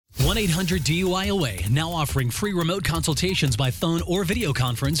1-800-DUI-OA now offering free remote consultations by phone or video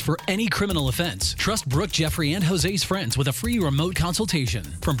conference for any criminal offense. Trust Brooke, Jeffrey, and Jose's friends with a free remote consultation.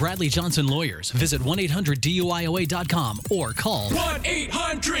 From Bradley Johnson Lawyers, visit 1-800-DUIOA.com or call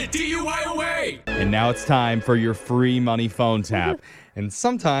 1-800-DUI-OA. And now it's time for your free money phone tap. And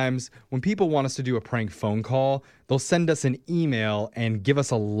sometimes when people want us to do a prank phone call, they'll send us an email and give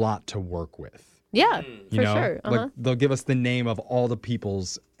us a lot to work with. Yeah, You know, sure. like they'll give us the name of all the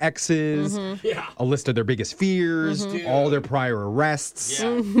people's exes, a list of their biggest fears, all their prior arrests.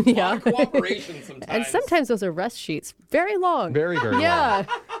 Yeah. Cooperation sometimes. And sometimes those arrest sheets, very long. Very, very long. Yeah.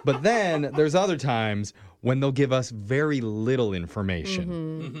 But then there's other times when they'll give us very little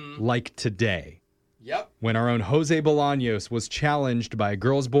information, like today, Yep. when our own Jose Bolaños was challenged by a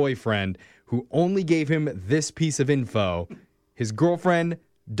girl's boyfriend who only gave him this piece of info. His girlfriend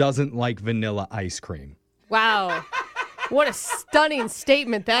doesn't like vanilla ice cream. Wow. What a stunning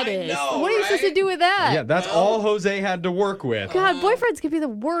statement that is. know, What are you supposed to right? do with that? Yeah, that's all Jose had to work with. God, boyfriends can be the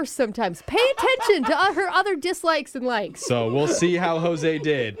worst sometimes. Pay attention to her other dislikes and likes. So we'll see how Jose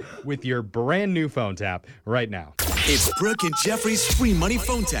did with your brand new phone tap right now. It's Brooke and Jeffrey's free money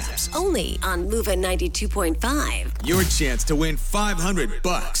phone taps. Only on Moving 92.5. Your chance to win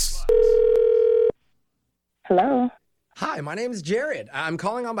 $500. Hello. Hi, my name is Jared. I'm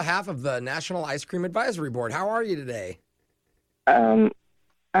calling on behalf of the National Ice Cream Advisory Board. How are you today? I'm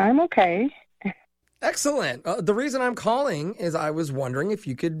okay. Excellent. The reason I'm calling is I was wondering if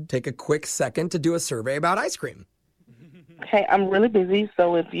you could take a quick second to do a survey about ice cream. Okay, I'm really busy,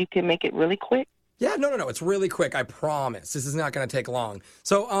 so if you can make it really quick. Yeah, no. It's really quick. I promise. This is not going to take long.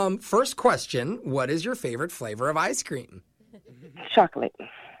 So, first question, what is your favorite flavor of ice cream? Chocolate.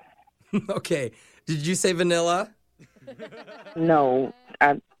 Okay. Did you say vanilla? No,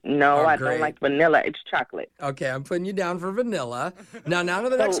 I great. don't like vanilla. It's chocolate. Okay, I'm putting you down for vanilla. Now to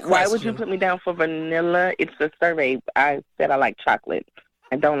the next So question. why would you put me down for vanilla? It's a survey. I said I like chocolate.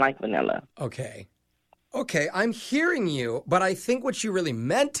 I don't like vanilla. Okay, I'm hearing you, but I think what you really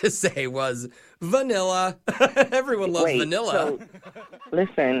meant to say was vanilla. Everyone loves Wait, vanilla. So,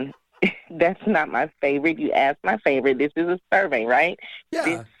 listen, that's not my favorite. You asked my favorite. This is a survey, right?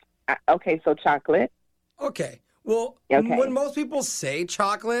 Yeah. Okay, so chocolate. Okay. Well, Okay. when most people say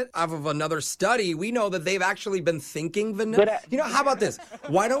chocolate, off of another study, we know that they've actually been thinking vanilla. But, How about this?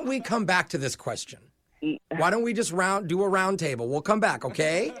 Why don't we come back to this question? Why don't we just do a round table? We'll come back,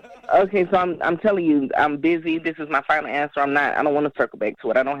 okay? Okay, so I'm telling you, I'm busy. This is my final answer. I don't want to circle back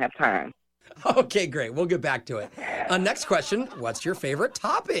to it. I don't have time. Okay, great. We'll get back to it. Next question. What's your favorite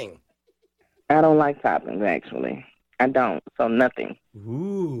topping? I don't like toppings, actually. I don't, so nothing.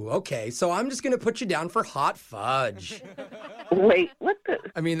 Ooh, okay. So I'm just going to put you down for hot fudge. Wait, what the?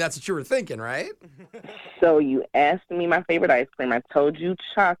 I mean, that's what you were thinking, right? So you asked me my favorite ice cream. I told you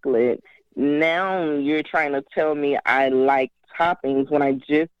chocolate. Now you're trying to tell me I like toppings when I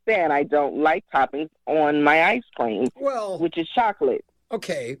just said I don't like toppings on my ice cream, Well, which is chocolate.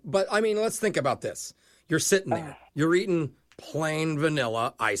 okay. But, I mean, let's think about this. You're sitting there. You're eating plain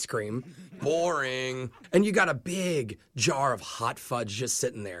vanilla ice cream. Boring. And you got a big jar of hot fudge just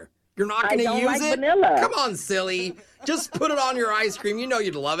sitting there. You're not going to don't use like it? vanilla. Come on, silly. Just put it on your ice cream. You know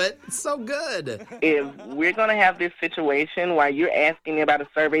you'd love it. It's so good. If we're going to have this situation while you're asking me about a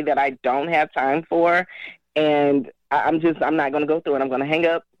survey that I don't have time for, and I'm not going to go through it. I'm going to hang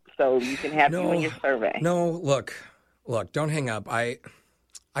up so you can have you in your survey. No, look, don't hang up. I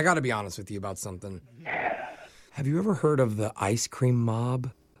got to be honest with you about something. Have you ever heard of the ice cream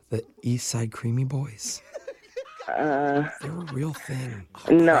mob? The East Side Creamy Boys? They're a real thing.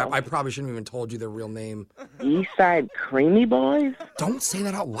 Oh, No. crap. I probably shouldn't have even told you their real name. East Side Creamy Boys? Don't say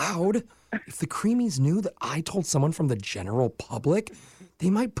that out loud. If the Creamies knew that I told someone from the general public, they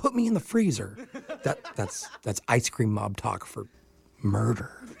might put me in the freezer. That's ice cream mob talk for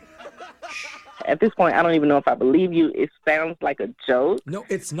murder. At this point, I don't even know if I believe you. It sounds like a joke. No,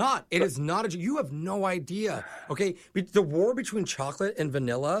 it's not. It is not a joke. You have no idea. Okay, the war between chocolate and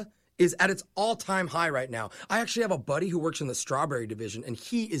vanilla is at its all-time high right now. I actually have a buddy who works in the strawberry division, and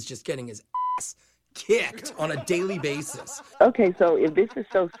he is just getting his ass kicked on a daily basis. Okay, so if this is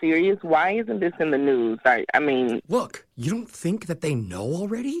so serious, why isn't this in the news? I mean, Look, you don't think that they know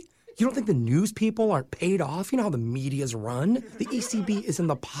already? You don't think the news people aren't paid off? You know how the media's run? The ECB is in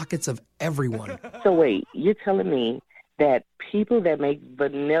the pockets of everyone. so wait, you're telling me that people that make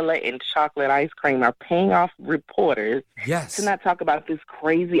vanilla and chocolate ice cream are paying off reporters Yes. to not talk about this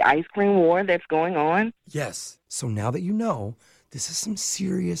crazy ice cream war that's going on? Yes. So now that you know, this is some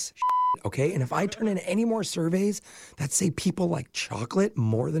serious shit, okay? And if I turn in any more surveys that say people like chocolate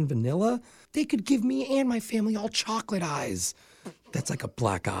more than vanilla, they could give me and my family all chocolate eyes. That's like a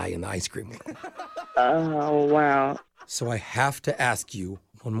black eye in the ice cream world. Oh, wow. So I have to ask you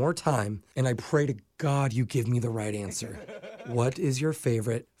one more time, and I pray to God you give me the right answer. What is your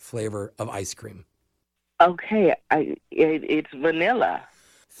favorite flavor of ice cream? Okay, it's vanilla.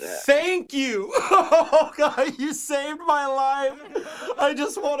 Thank you. Oh, God, you saved my life. I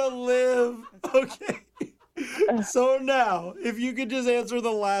just want to live. Okay. So now, if you could just answer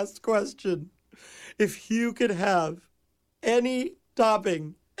the last question. If you could have any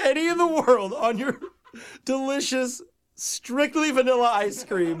topping, any in the world on your delicious, strictly vanilla ice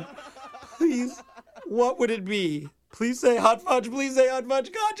cream, please, what would it be? Please say hot fudge. Please say hot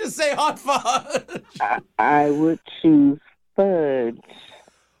fudge. God, just say hot fudge. I would choose fudge.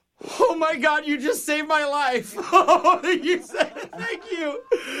 Oh my God, you just saved my life. Oh, you said thank you.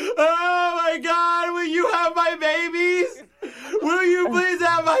 Oh my God, will you have my babies? Will you please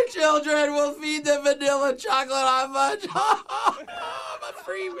have my children? We'll feed them vanilla chocolate hot fudge. I'm a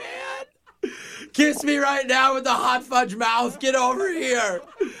free man. Kiss me right now with the hot fudge mouth. Get over here.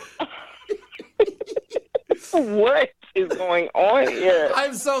 What is going on here?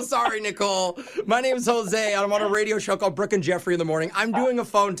 I'm so sorry, Nicole. My name is Jose. I'm on a radio show called Brooke and Jeffrey in the Morning. I'm doing a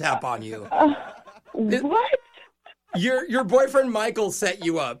phone tap on you. What? Your boyfriend Michael set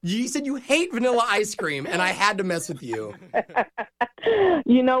you up. You said you hate vanilla ice cream, and I had to mess with you.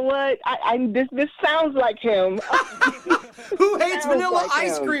 You know what? This sounds like him. Who hates vanilla like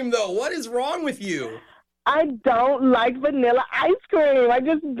ice him. cream, though? What is wrong with you? I don't like vanilla ice cream. I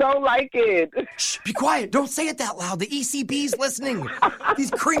just don't like it. Shh, be quiet. Don't say it that loud. The ECB's listening. These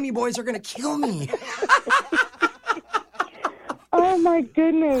creamy boys are going to kill me. Oh, my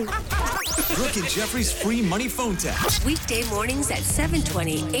goodness. Brooke and Jeffrey's free money phone tap. Weekday mornings at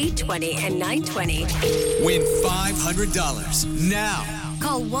 7:20, 8:20, and 9:20. Win $500 now.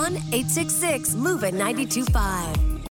 Call 1-866-MOVE-925.